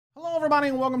Hello everybody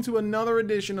and welcome to another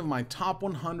edition of my top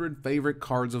 100 favorite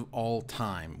cards of all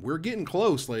time. We're getting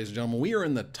close, ladies and gentlemen. We are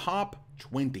in the top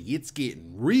 20. It's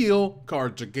getting real.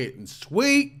 Cards are getting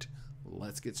sweet.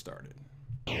 Let's get started.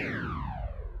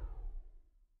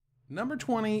 Number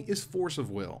 20 is Force of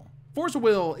Will. Force of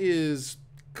Will is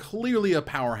clearly a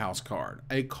powerhouse card.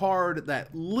 A card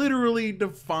that literally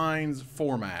defines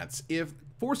formats. If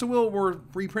Force of Will were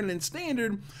reprinted in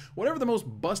Standard, whatever the most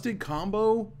busted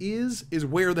combo is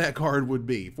where that card would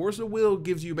be. Force of Will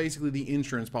gives you basically the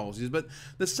insurance policies, but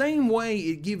the same way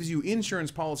it gives you insurance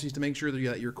policies to make sure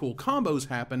that your cool combos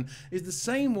happen is the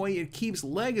same way it keeps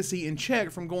Legacy in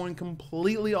check from going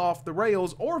completely off the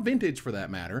rails, or Vintage for that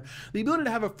matter. The ability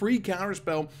to have a free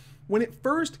counterspell when it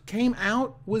first came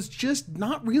out was just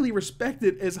not really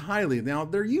respected as highly. Now,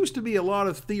 there used to be a lot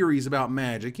of theories about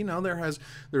Magic. You know,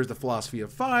 there's the philosophy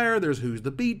of fire, there's who's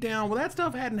the beatdown. Well, that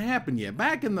stuff hadn't happened yet.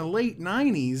 Back in the late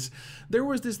 90s, there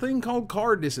was this thing called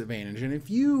card disadvantage. And if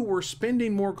you were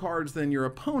spending more cards than your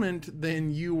opponent,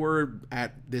 then you were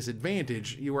at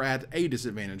disadvantage. You were at a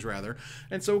disadvantage, rather.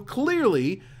 And so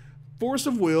clearly, Force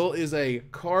of Will is a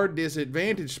card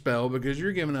disadvantage spell because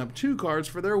you're giving up 2 cards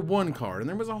for their 1 card. And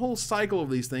there was a whole cycle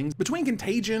of these things. Between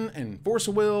Contagion and Force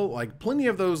of Will, like plenty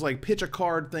of those like pitch a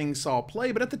card things saw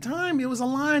play, but at the time it was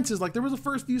alliances. Like there was the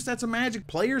first few sets of Magic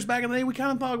players back in the day. We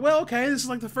kind of thought, well, okay, this is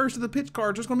like the first of the pitch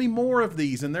cards. There's going to be more of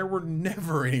these, and there were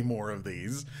never any more of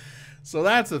these. So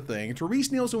that's the thing.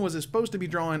 Therese Nielsen was supposed to be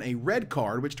drawing a red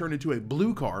card, which turned into a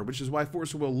blue card, which is why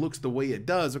Force of Will looks the way it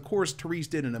does. Of course, Therese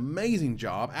did an amazing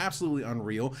job, absolutely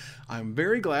unreal. I'm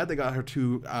very glad they got her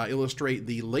to illustrate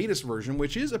the latest version,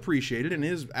 which is appreciated and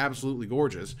is absolutely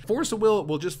gorgeous. Force of Will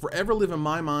just forever live in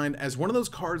my mind as one of those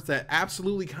cards that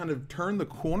absolutely kind of turned the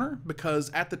corner, because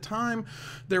at the time,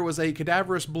 there was a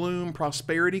Cadaverous Bloom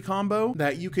Prosperity combo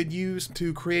that you could use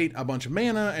to create a bunch of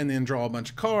mana and then draw a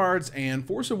bunch of cards, and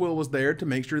Force of Will was there to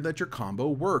make sure that your combo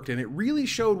worked. And it really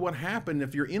showed what happened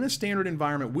if you're in a standard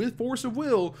environment with Force of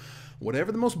Will.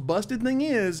 Whatever the most busted thing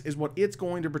is what it's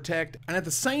going to protect, and at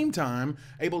the same time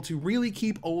able to really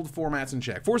keep old formats in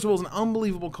check. Force of Will is an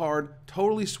unbelievable card,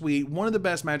 totally sweet, one of the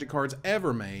best Magic cards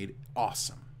ever made.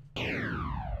 Awesome.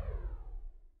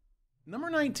 Number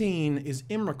 19 is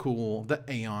Emrakul, the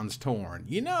Aeon's Torn.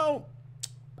 You know,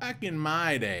 back in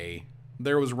my day,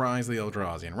 there was Rise of the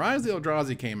Eldrazi. And Rise of the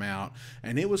Eldrazi came out,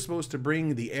 and it was supposed to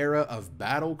bring the era of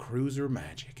Battle Cruiser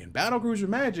Magic. And Battle Cruiser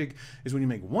Magic is when you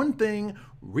make one thing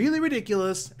really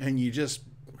ridiculous, and you just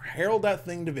herald that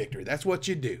thing to victory. That's what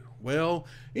you do. Well,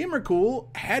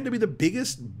 Emrakul had to be the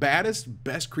biggest, baddest,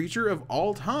 best creature of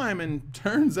all time, and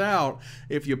turns out,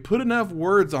 if you put enough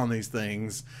words on these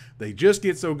things, they just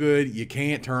get so good, you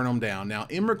can't turn them down. Now,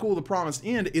 Emrakul the Promised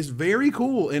End is very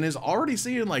cool, and is already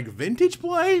seeing like Vintage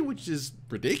play, which is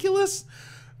ridiculous,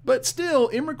 but still,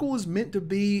 Emrakul is meant to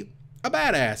be a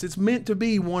badass. It's meant to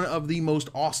be one of the most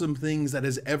awesome things that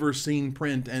has ever seen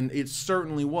print, and it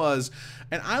certainly was.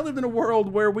 And I lived in a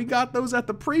world where we got those at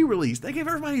the pre-release. They gave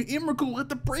everybody Emrakul at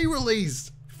the pre-release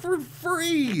for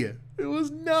free. It was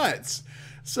nuts.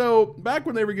 So back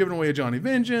when they were giving away Ajani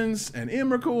Vengeance and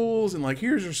Emrakuls, and like,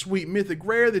 here's your sweet mythic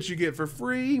rare that you get for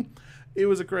free, it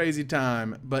was a crazy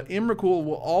time. But Emrakul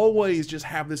will always just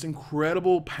have this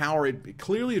incredible power. It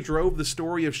clearly drove the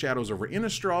story of Shadows over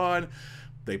Innistrad.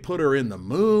 They put her in the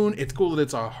moon. It's cool that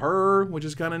it's a her, which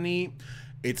is kind of neat.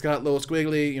 It's got little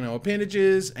squiggly, you know,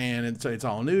 appendages, and it's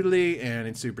all noodly, and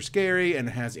it's super scary, and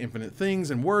it has infinite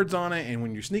things and words on it, and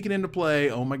when you're sneaking into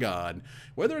play, oh my god.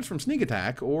 Whether it's from sneak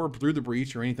attack or through the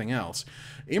breach or anything else,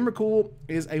 Emrakul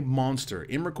is a monster.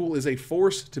 Emrakul is a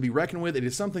force to be reckoned with. It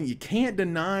is something you can't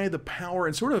deny the power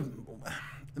and sort of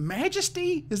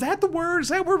majesty? Is that the word? Is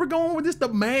that where we're going with this?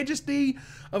 The majesty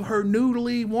of her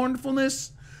noodly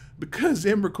wonderfulness? Because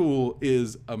Emrakul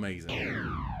is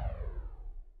amazing.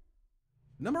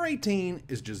 Number 18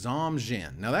 is Jazam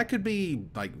Djinn. Now that could be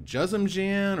like Jazam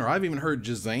Djinn, or I've even heard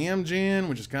Jazam Djinn,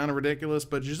 which is kind of ridiculous,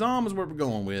 but Jazam is what we're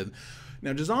going with.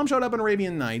 Now Jazam showed up in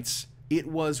Arabian Nights. It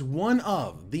was one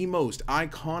of the most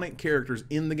iconic characters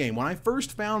in the game. When I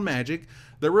first found Magic,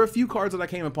 there were a few cards that I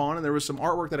came upon, and there was some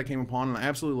artwork that I came upon, and I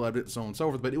absolutely loved it, so on and so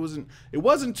forth. But it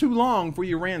wasn't too long before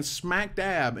you ran smack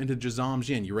dab into Jazam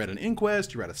Djinn. You read an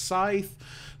Inquest, you read a Scythe,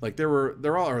 like there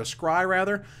were all, or a Scry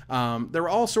rather. There were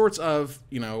all sorts of,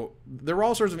 you know, there were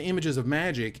all sorts of images of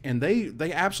Magic, and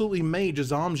they absolutely made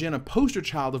Jazam Djinn a poster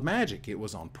child of Magic. It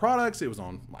was on products, it was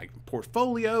on like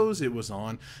portfolios, it was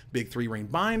on big 3-ring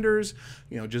binders.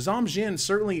 You know, Jazam Djinn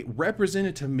certainly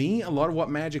represented to me a lot of what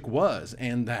Magic was,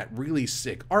 and that really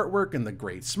sick artwork and the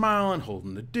great smile and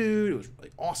holding the dude. It was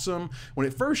really awesome. When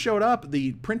it first showed up,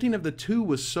 the printing of the 2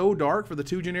 was so dark for the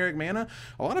 2 generic mana.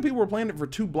 A lot of people were playing it for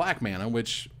 2 black mana,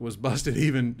 which was busted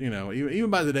even, you know, even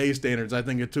by today's standards. I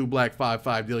think a 2 black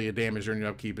 5/5 deal you damage during your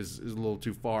upkeep is a little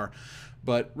too far.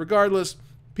 But regardless,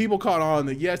 people caught on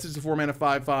that yes, it's a 4 mana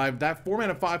 5/5. That 4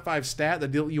 mana 5/5 stat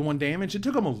that dealt you 1 damage, it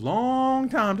took them a long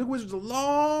time. It took Wizards a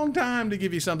long time to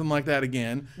give you something like that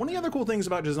again. One of the other cool things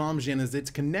about Jazam Djinn is its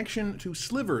connection to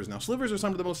slivers. Now, slivers are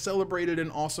some of the most celebrated and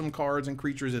awesome cards and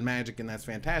creatures in Magic, and that's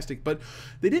fantastic. But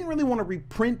they didn't really want to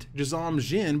reprint Jazam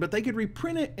Djinn, but they could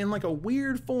reprint it in like a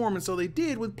weird form, and so they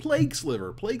did with Plague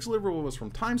Sliver. Plague Sliver was from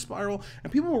Time Spiral,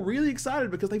 and people were really excited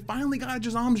because they finally got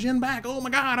Jazam Djinn back. Oh my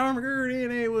god,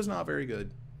 it was not very good.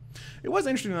 It was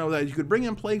interesting, though, that you could bring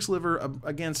in Plague Sliver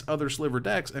against other Sliver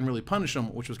decks and really punish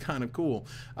them, which was kind of cool.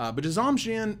 But Jazam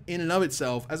Djinn, in and of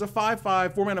itself, as a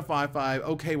 5/5, 4 mana 5/5,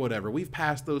 okay, whatever. We've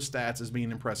passed those stats as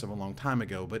being impressive a long time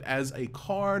ago. But as a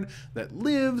card that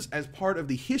lives as part of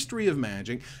the history of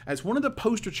Magic, as one of the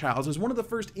poster childs, as one of the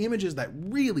first images that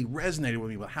really resonated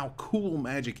with me with how cool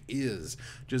Magic is,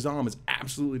 Jazam is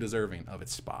absolutely deserving of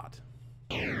its spot.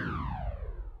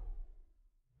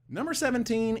 Number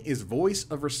 17 is Voice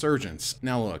of Resurgence.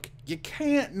 Now look, you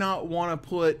can't not want to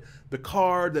put the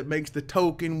card that makes the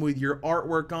token with your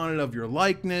artwork on it of your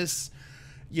likeness,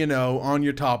 you know, on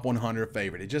your top 100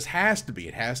 favorite. It just has to be.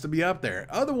 It has to be up there.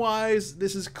 Otherwise,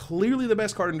 this is clearly the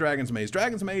best card in Dragon's Maze.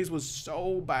 Dragon's Maze was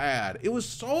so bad. It was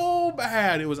so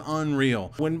bad. It was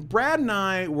unreal. When Brad and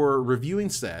I were reviewing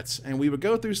sets, and we would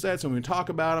go through sets and we would talk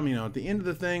about them, you know, at the end of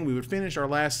the thing, we would finish our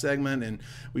last segment and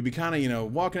we'd be kind of, you know,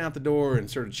 walking out the door and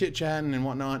sort of chit-chatting and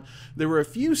whatnot. There were a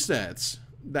few sets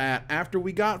that after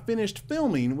we got finished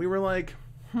filming, we were like,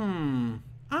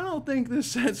 I don't think this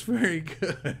set's very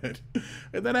good.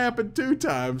 And that happened 2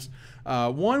 times.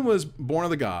 One was Born of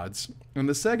the Gods, and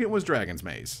the second was Dragon's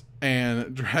Maze.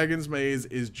 And Dragon's Maze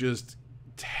is just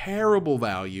terrible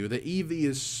value. The EV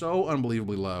is so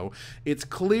unbelievably low. It's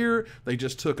clear they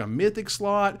just took a mythic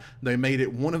slot, they made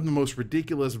it one of the most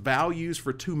ridiculous values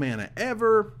for 2 mana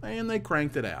ever, and they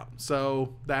cranked it out.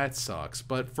 So that sucks.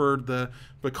 But for the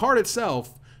card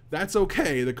itself, that's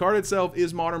okay. The card itself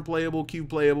is modern playable, cube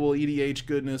playable, EDH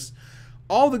goodness,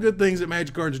 all the good things that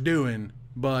Magic cards are doing,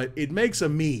 but it makes a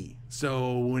me.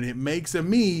 So when it makes a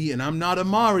me, and I'm not a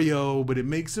Mario, but it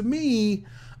makes a me,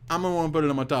 I'm gonna want to put it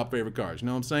on my top favorite cards. You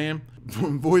know what I'm saying?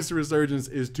 Voice of Resurgence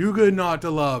is too good not to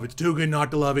love. It's too good not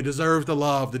to love. It deserves to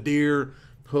love. The deer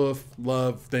hoof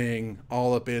love thing,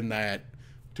 all up in that.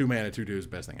 2 mana, 2/2 is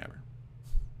the best thing ever.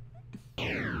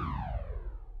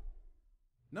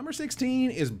 Number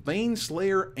 16 is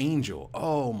Baneslayer Angel.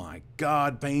 Oh my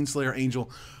god, Baneslayer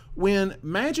Angel. When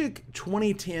Magic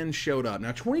 2010 showed up,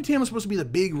 now 2010 was supposed to be the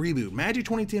big reboot. Magic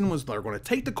 2010 was they're going to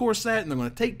take the core set and they're going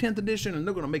to take 10th edition and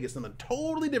they're going to make it something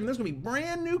totally different. There's going to be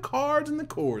brand new cards in the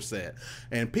core set.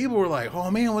 And people were like, oh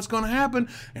man, what's going to happen?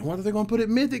 And what are they going to put it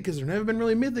Mythic? Because there's never been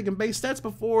really Mythic and base sets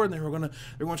before. And they're going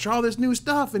to try all this new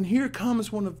stuff. And here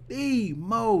comes one of the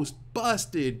most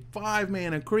busted 5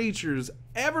 mana creatures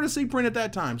ever to see print at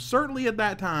that time. Certainly at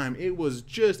that time, it was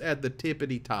just at the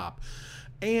tippity top.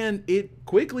 And it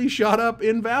quickly shot up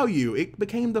in value. It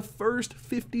became the first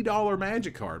 $50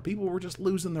 Magic card. People were just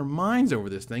losing their minds over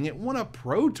this thing. It won a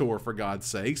Pro Tour, for God's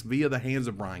sakes, via the hands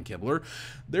of Brian Kibler.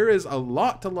 There is a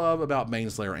lot to love about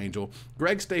Baneslayer Angel.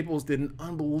 Greg Staples did an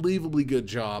unbelievably good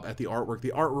job at the artwork.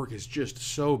 The artwork is just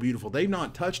so beautiful. They've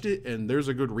not touched it, and there's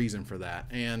a good reason for that.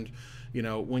 And you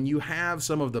know, when you have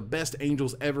some of the best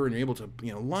angels ever and you're able to,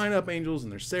 you know, line up angels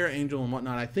and there's Sarah Angel and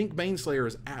whatnot, I think Baneslayer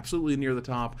is absolutely near the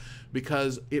top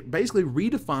because it basically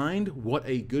redefined what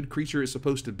a good creature is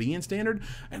supposed to be in Standard.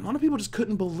 And a lot of people just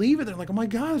couldn't believe it. They're like, oh my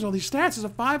god, there's all these stats. It's a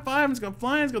 5/5 and it's got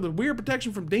flying, it's got the weird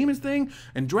protection from demons thing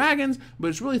and dragons, but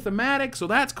it's really thematic, so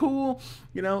that's cool.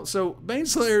 You know, so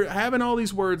Baneslayer having all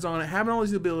these words on it, having all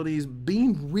these abilities,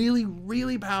 being really,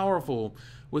 really powerful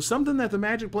was something that the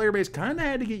Magic player base kind of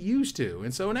had to get used to.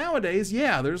 And so nowadays,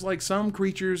 yeah, there's like some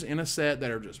creatures in a set that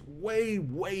are just way,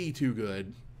 way too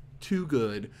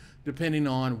good, depending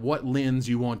on what lens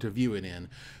you want to view it in.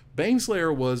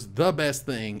 Baneslayer was the best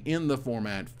thing in the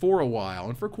format for a while,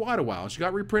 and for quite a while. She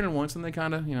got reprinted once, and they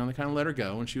kind of let her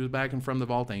go, and she was back in From the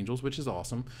Vault Angels, which is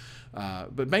awesome.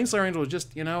 But Baneslayer Angel is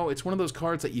just, you know, it's one of those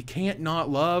cards that you can't not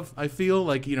love. I feel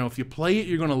like, you know, if you play it,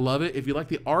 you're going to love it. If you like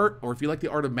the art, or if you like the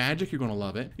art of Magic, you're going to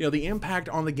love it. You know, the impact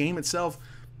on the game itself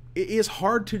it is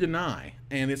hard to deny,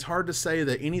 and it's hard to say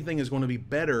that anything is going to be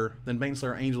better than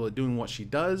Baneslayer Angel at doing what she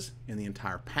does in the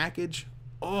entire package.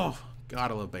 Oh,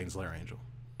 God, I love Baneslayer Angel.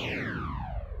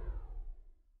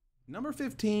 Number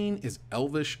 15 is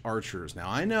Elvish Archers. Now,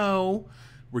 I know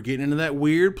we're getting into that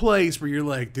weird place where you're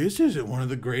like, this isn't one of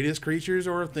the greatest creatures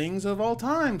or things of all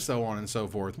time, so on and so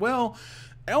forth. Well,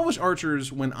 Elvish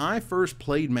Archers, when I first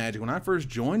played Magic, when I first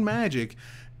joined Magic,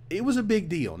 it was a big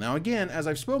deal. Now, again, as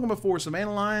I've spoken before,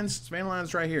 Savannah Lions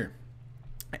right here.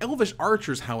 Elvish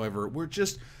Archers, however, were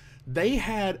just, they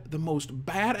had the most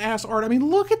badass art. I mean,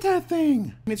 look at that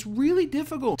thing. And it's really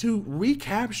difficult to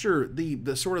recapture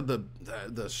the sort of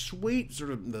the sweet sort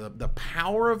of the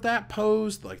power of that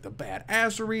pose, like the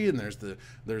badassery, and there's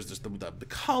just the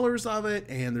colors of it,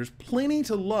 and there's plenty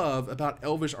to love about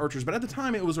Elvish Archers. But at the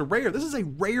time, it was a rare. This is a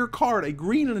rare card. A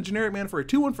green and a generic mana for a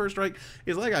 2/1 first strike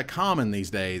is like a common these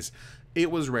days. It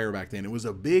was rare back then. It was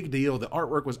a big deal. The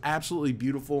artwork was absolutely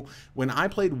beautiful. When I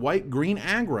played white-green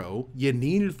aggro, you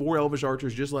needed 4 Elvish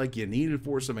Archers just like you needed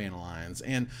 4 Savannah Lions.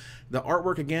 And the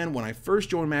artwork, again, when I first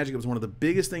joined Magic, it was one of the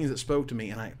biggest things that spoke to me,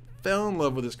 and I fell in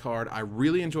love with this card. I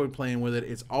really enjoyed playing with it.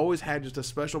 It's always had just a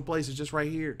special place. It's just right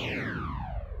here.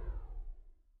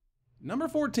 Number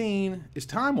 14 is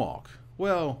Time Walk.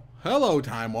 Well, hello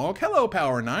Time Walk. Hello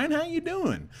Power 9. How you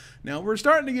doing? Now we're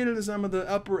starting to get into some of the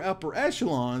upper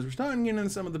echelons. We're starting to get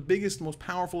into some of the biggest, most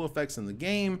powerful effects in the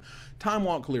game. Time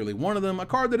Walk clearly one of them. A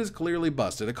card that is clearly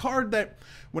busted. A card that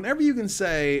whenever you can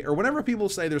say, or whenever people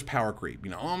say there's power creep, you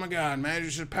know, oh my God,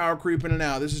 Magic's just power creeping it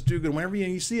out. This is too good. Whenever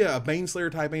you see a Baneslayer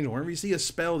type angel, whenever you see a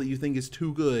spell that you think is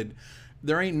too good,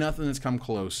 there ain't nothing that's come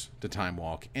close to Time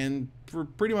Walk, and for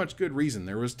pretty much good reason.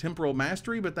 There was Temporal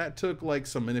Mastery, but that took like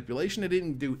some manipulation. It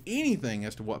didn't do anything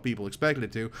as to what people expected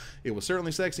it to. It was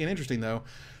certainly sexy and interesting though.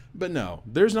 But no,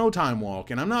 there's no Time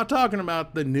Walk, and I'm not talking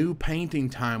about the new painting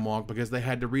Time Walk because they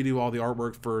had to redo all the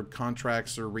artwork for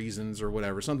contracts or reasons or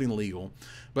whatever, something legal.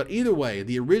 But either way,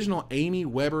 the original Amy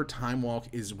Weber Time Walk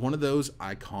is one of those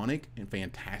iconic and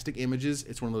fantastic images.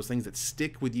 It's one of those things that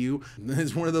stick with you.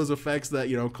 It's one of those effects that,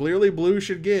 you know, clearly blue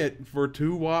should get for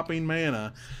 2 whopping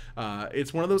mana.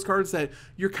 It's one of those cards that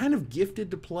you're kind of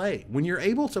gifted to play. When you're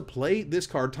able to play this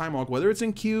card, Time Walk, whether it's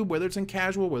in Cube, whether it's in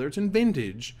Casual, whether it's in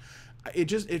Vintage,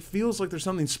 it feels like there's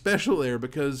something special there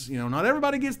because, you know, not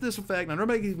everybody gets this effect. Not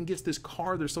everybody even gets this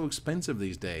card. They're so expensive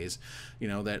these days. You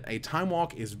know, that a Time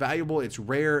Walk is valuable. It's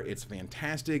rare. It's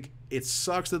fantastic. It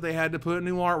sucks that they had to put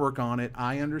new artwork on it.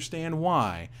 I understand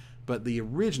why. But the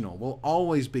original will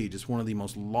always be just one of the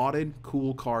most lauded,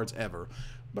 cool cards ever.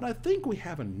 But I think we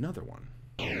have another one.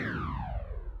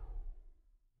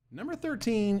 Number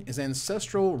 13 is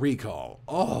Ancestral Recall.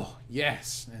 Oh,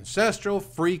 yes. Ancestral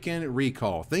freaking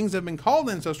Recall. Things have been called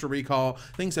Ancestral Recall.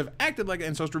 Things have acted like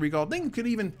Ancestral Recall. Things could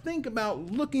even think about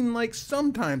looking like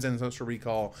sometimes Ancestral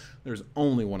Recall. There's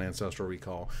only one Ancestral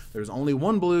Recall. There's only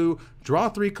one blue. Draw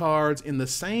 3 cards in the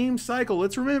same cycle.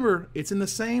 Let's remember, it's in the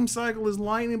same cycle as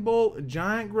Lightning Bolt,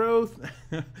 Giant Growth,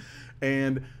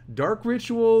 and Dark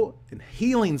Ritual, and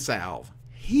Healing Salve.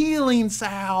 Healing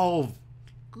Salve!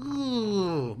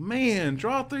 Ooh, man,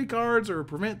 draw 3 cards or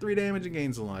prevent 3 damage and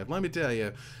gains a life. Let me tell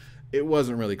you, it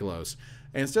wasn't really close.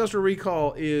 Ancestral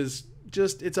Recall is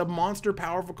just, it's a monster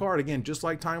powerful card. Again, just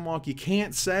like Time Walk, you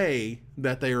can't say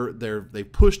that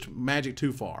they've pushed Magic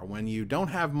too far. When you don't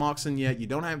have Moxen yet, you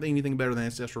don't have anything better than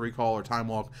Ancestral Recall or Time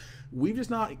Walk. We've just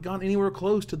not gone anywhere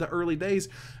close to the early days,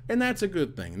 and that's a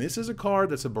good thing. This is a card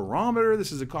that's a barometer.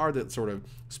 This is a card that sort of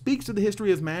speaks to the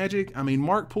history of Magic. I mean,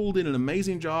 Mark Poole did an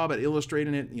amazing job at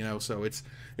illustrating it, you know, so it's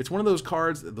one of those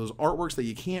cards, those artworks that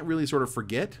you can't really sort of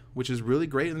forget, which is really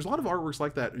great. And there's a lot of artworks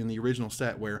like that in the original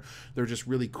set where they're just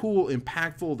really cool,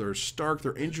 impactful, they're stark,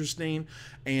 they're interesting.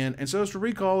 And Ancestral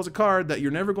Recall is a card that you're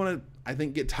never going to, I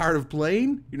think, get tired of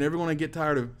playing. You're never going to get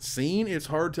tired of seeing. It's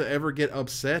hard to ever get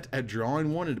upset at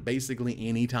drawing one at basically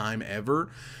any time ever.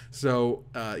 So,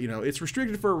 you know, it's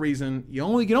restricted for a reason. You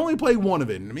can only play one of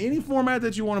it. I mean, any format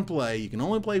that you want to play, you can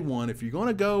only play one. If you're going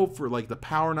to go for like the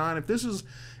Power 9,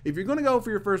 if you're going to go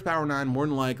for your first Power 9, more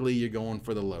than likely you're going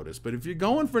for the Lotus. But if you're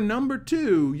going for number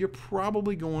 2, you're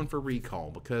probably going for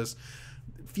Recall, because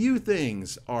few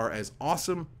things are as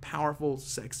awesome, powerful,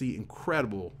 sexy,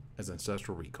 incredible as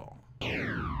Ancestral Recall.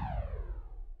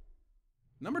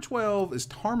 Number 12 is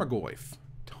Tarmogoyf.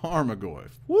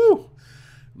 Tarmogoyf. Woo!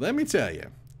 Let me tell you,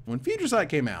 when Future Sight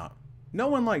came out, no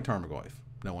one liked Tarmogoyf.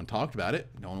 No one talked about it.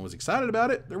 No one was excited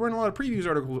about it. There weren't a lot of previews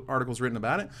articles written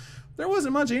about it. There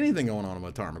wasn't much anything going on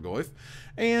with Tarmogoyf.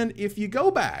 And if you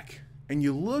go back and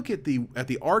you look at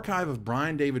the archive of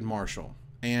Brian David Marshall,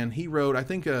 and he wrote, I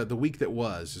think The Week That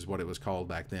Was is what it was called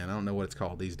back then. I don't know what it's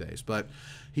called these days, but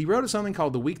he wrote something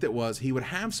called The Week That Was. He would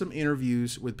have some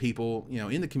interviews with people, you know,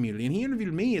 in the community, and he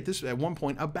interviewed me at one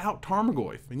point about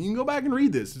Tarmogoyf, and you can go back and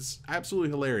read this. It's absolutely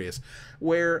hilarious,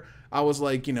 where I was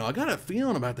like, you know, I got a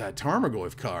feeling about that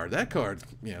Tarmogoyf card. That card,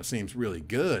 you know, seems really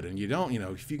good, and you don't, you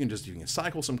know, if you can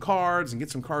cycle some cards and get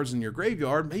some cards in your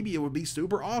graveyard, maybe it would be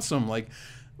super awesome. Like,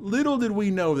 little did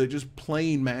we know that just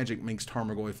plain Magic makes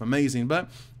Tarmogoyf amazing. But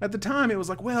at the time, it was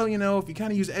like, well, you know, if you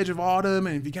kind of use Edge of Autumn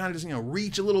and if you kind of just, you know,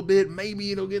 reach a little bit,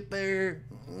 maybe it'll get there.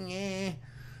 Yeah.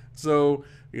 So,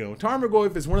 you know,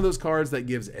 Tarmogoyf is one of those cards that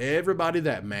gives everybody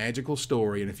that magical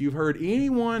story. And if you've heard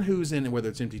anyone who's in, whether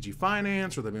it's MTG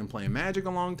Finance or they've been playing Magic a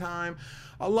long time,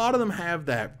 a lot of them have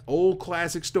that old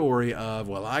classic story of,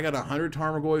 well, I got 100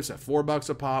 Tarmogoyfs at $4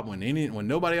 a pop when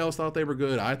nobody else thought they were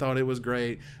good. I thought it was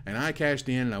great, and I cashed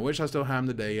in, and I wish I still had them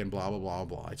today, and blah, blah, blah,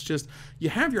 blah. It's just, you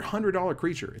have your $100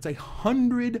 creature. It's a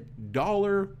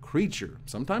 $100 creature.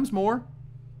 Sometimes more,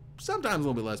 sometimes a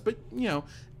little bit less, but, you know,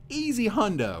 easy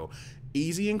hundo.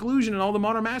 Easy inclusion in all the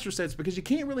Modern Master sets because you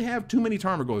can't really have too many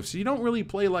Tarmogoyfs. So you don't really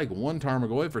play like one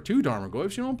Tarmogoyf or two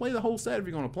Tarmogoyfs. You don't play the whole set if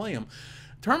you're going to play them.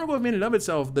 Tarmogoyf in and of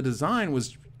itself, the design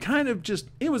was kind of just,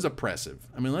 it was oppressive.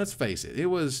 I mean, let's face it. It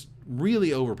was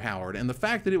really overpowered. And the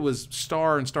fact that it was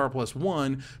star and star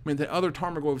 +1 meant that other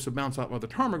Tarmogoyfs would bounce off other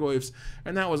Tarmogoyfs,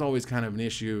 and that was always kind of an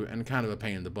issue and kind of a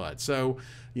pain in the butt. So,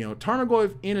 you know,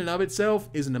 Tarmogoyf in and of itself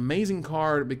is an amazing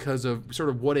card because of sort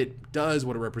of what it does,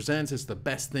 what it represents. It's the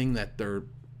best thing that there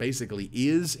basically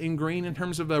is in green in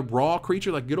terms of a raw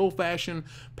creature, like good old-fashioned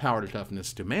power to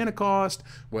toughness to mana cost,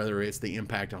 whether it's the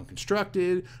impact on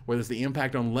constructed, whether it's the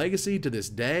impact on legacy to this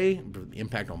day, the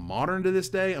impact on modern to this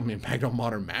day, I mean, impact on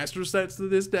modern master sets to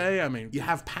this day. I mean, you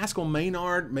have Pascal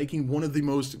Maynard making one of the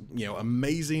most, you know,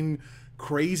 amazing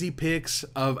crazy picks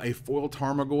of a foil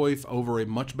Tarmogoyf over a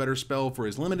much better spell for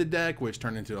his limited deck, which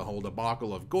turned into a whole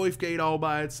debacle of Goyfgate all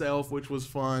by itself, which was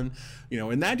fun. You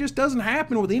know, and that just doesn't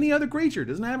happen with any other creature. It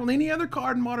doesn't happen with any other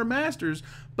card in Modern Masters,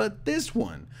 but this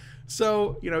one.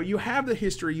 So, you know, you have the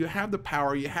history, you have the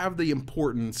power, you have the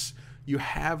importance, you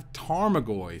have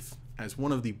Tarmogoyf as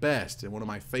one of the best and one of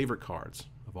my favorite cards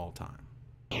of all time.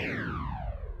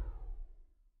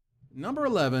 Number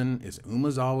 11 is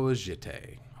Umezawa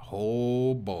Jitte.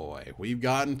 Oh boy, we've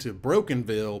gotten to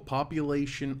Brokenville,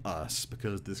 population us,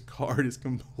 because this card is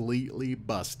completely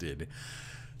busted.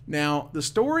 Now, the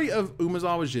story of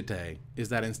Umezawa Jitte is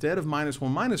that instead of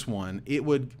 -1/-1, it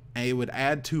would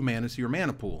add 2 mana to your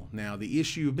mana pool. Now, the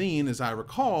issue being, as I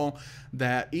recall,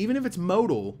 that even if it's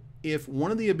modal, if one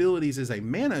of the abilities is a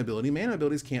mana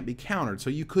abilities can't be countered.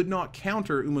 So you could not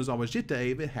counter Umezawa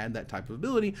Jitte if it had that type of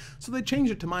ability. So they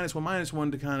changed it to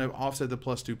 -1/-1 to kind of offset the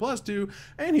 +2/+2,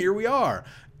 and here we are.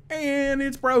 And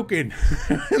it's broken.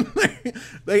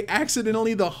 They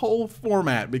accidentally the whole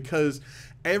format because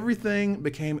everything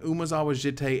became Umezawa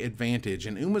Jitte advantage.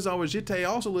 And Umezawa Jitte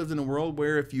also lived in a world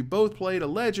where if you both played a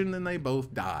legend, then they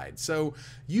both died. So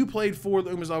you played for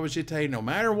the Umezawa Jitte no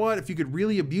matter what. If you could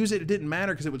really abuse it, it didn't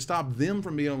matter because it would stop them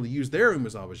from being able to use their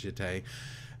Umezawa Jitte.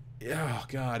 Oh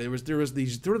god, there was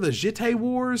these sort of the Jitte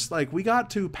wars. Like, we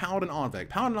got to Paladin Onvek.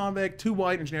 Paladin Onvek, 2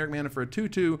 white and generic mana for a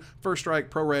 2/2, first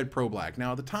strike, pro red, pro black. Now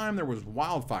at the time there was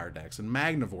Wildfire decks and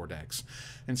Magnivore decks.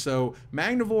 And so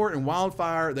Magnivore and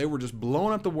Wildfire, they were just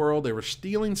blowing up the world. They were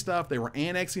stealing stuff, they were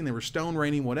annexing, they were stone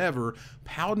raining, whatever.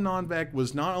 Paladin Onvek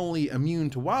was not only immune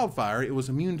to Wildfire, it was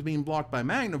immune to being blocked by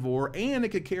Magnivore, and it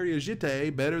could carry a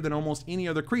Jitte better than almost any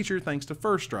other creature thanks to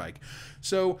first strike.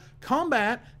 So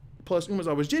combat plus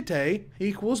Umezawa Jitte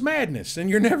equals madness, and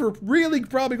you're never really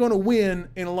probably going to win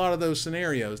in a lot of those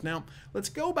scenarios. Now, let's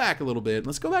go back a little bit.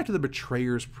 Let's go back to the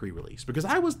Betrayers pre-release, because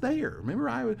I was there. Remember,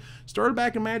 I started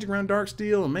back in Magic around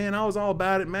Darksteel, and man, I was all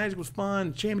about it. Magic was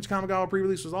fun. Champions Kamigawa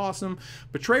pre-release was awesome.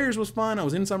 Betrayers was fun. I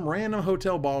was in some random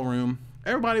hotel ballroom.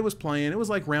 Everybody was playing. It was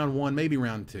like round 1, maybe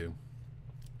round 2.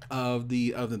 Of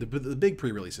the big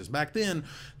pre-releases. Back then,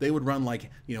 they would run like,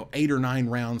 you know, 8 or 9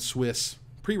 round Swiss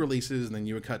pre-releases, and then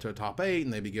you would cut to a top 8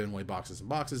 and they'd be giving away boxes and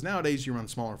boxes. Nowadays you run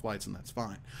smaller flights and that's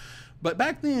fine, but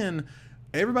back then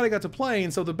everybody got to play,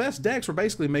 and so the best decks were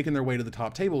basically making their way to the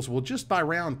top tables. Well, just by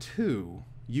round 2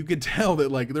 you could tell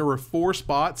that like there were 4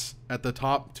 spots at the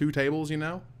top 2 tables, you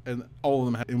know, and all of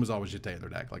them had Umezawa Jitte in their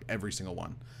deck, like every single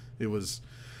one. It was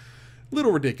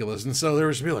little ridiculous. And so there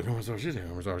was to be like, Umezawa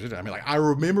Jitte. I mean, like, I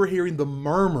remember hearing the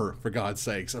murmur, for God's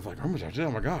sakes, of like, Umezawa Jitte,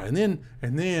 oh my god.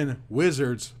 And then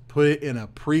Wizards put it in a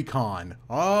precon.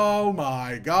 Oh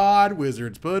my god,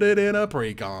 Wizards put it in a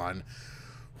precon.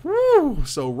 Whew.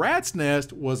 So Rat's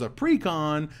Nest was a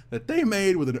precon that they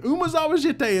made with an Umezawa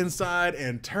Jitte inside,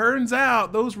 and turns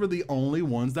out those were the only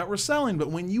ones that were selling.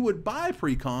 But when you would buy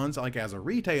precons, like as a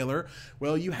retailer,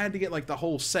 well, you had to get like the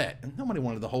whole set, and nobody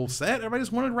wanted the whole set. Everybody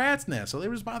just wanted Rat's Nest, so they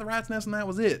would just buy the Rat's Nest, and that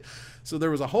was it. So there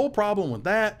was a whole problem with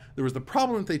that. There was the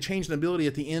problem that they changed an ability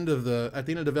at the end of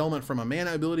development from a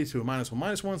mana ability to a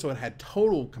 -1/-1, so it had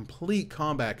total, complete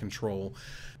combat control.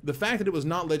 The fact that it was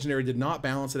not legendary did not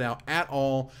balance it out at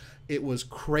all. It was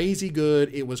crazy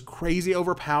good. It was crazy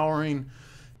overpowering.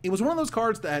 It was one of those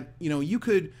cards that, you know, you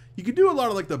could do a lot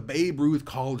of like the Babe Ruth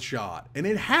called shot. And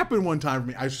it happened one time for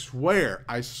me. I swear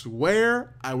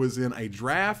I was in a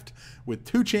draft with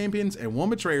 2 champions and 1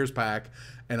 betrayers pack.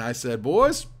 And I said,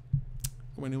 boys,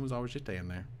 when it was always just in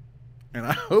there. And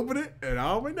I opened it, and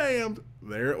I'll be damned,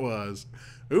 there it was.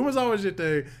 Umezawa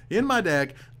Jitte in my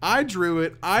deck. I drew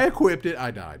it. I equipped it.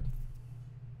 I died.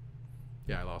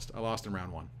 Yeah, I lost. I lost in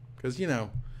round 1. Because, you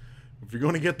know, if you're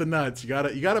going to get the nuts, you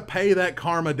gotta pay that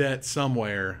karma debt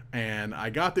somewhere. And I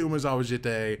got the Umezawa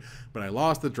Jitte, but I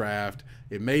lost the draft.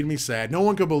 It made me sad. No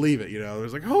one could believe it, you know. It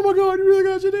was like, oh my God, you really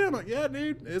got Jitte? I'm like, yeah,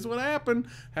 dude, it's what happened.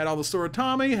 Had all the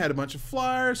Soratami, had a bunch of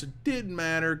flyers. It didn't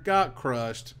matter. Got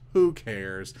crushed. Who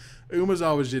cares?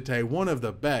 Umezawa Jitte, one of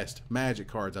the best Magic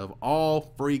cards of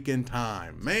all freaking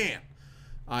time. Man,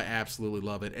 I absolutely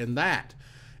love it. And that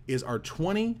is our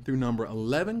 20 through number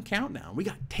 11 countdown. We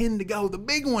got 10 to go. The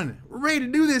big one. We're ready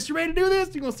to do this. You ready to do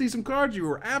this? You're going to see some cards you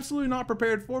were absolutely not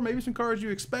prepared for. Maybe some cards you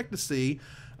expect to see.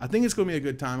 I think it's going to be a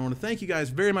good time. I want to thank you guys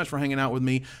very much for hanging out with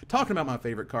me, talking about my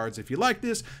favorite cards. If you like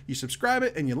this, you subscribe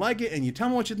it and you like it, and you tell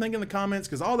me what you think in the comments,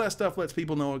 because all that stuff lets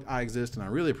people know I exist, and I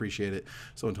really appreciate it.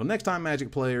 So until next time, Magic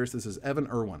players, this is Evan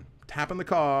Erwin, tapping the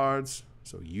cards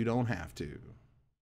so you don't have to.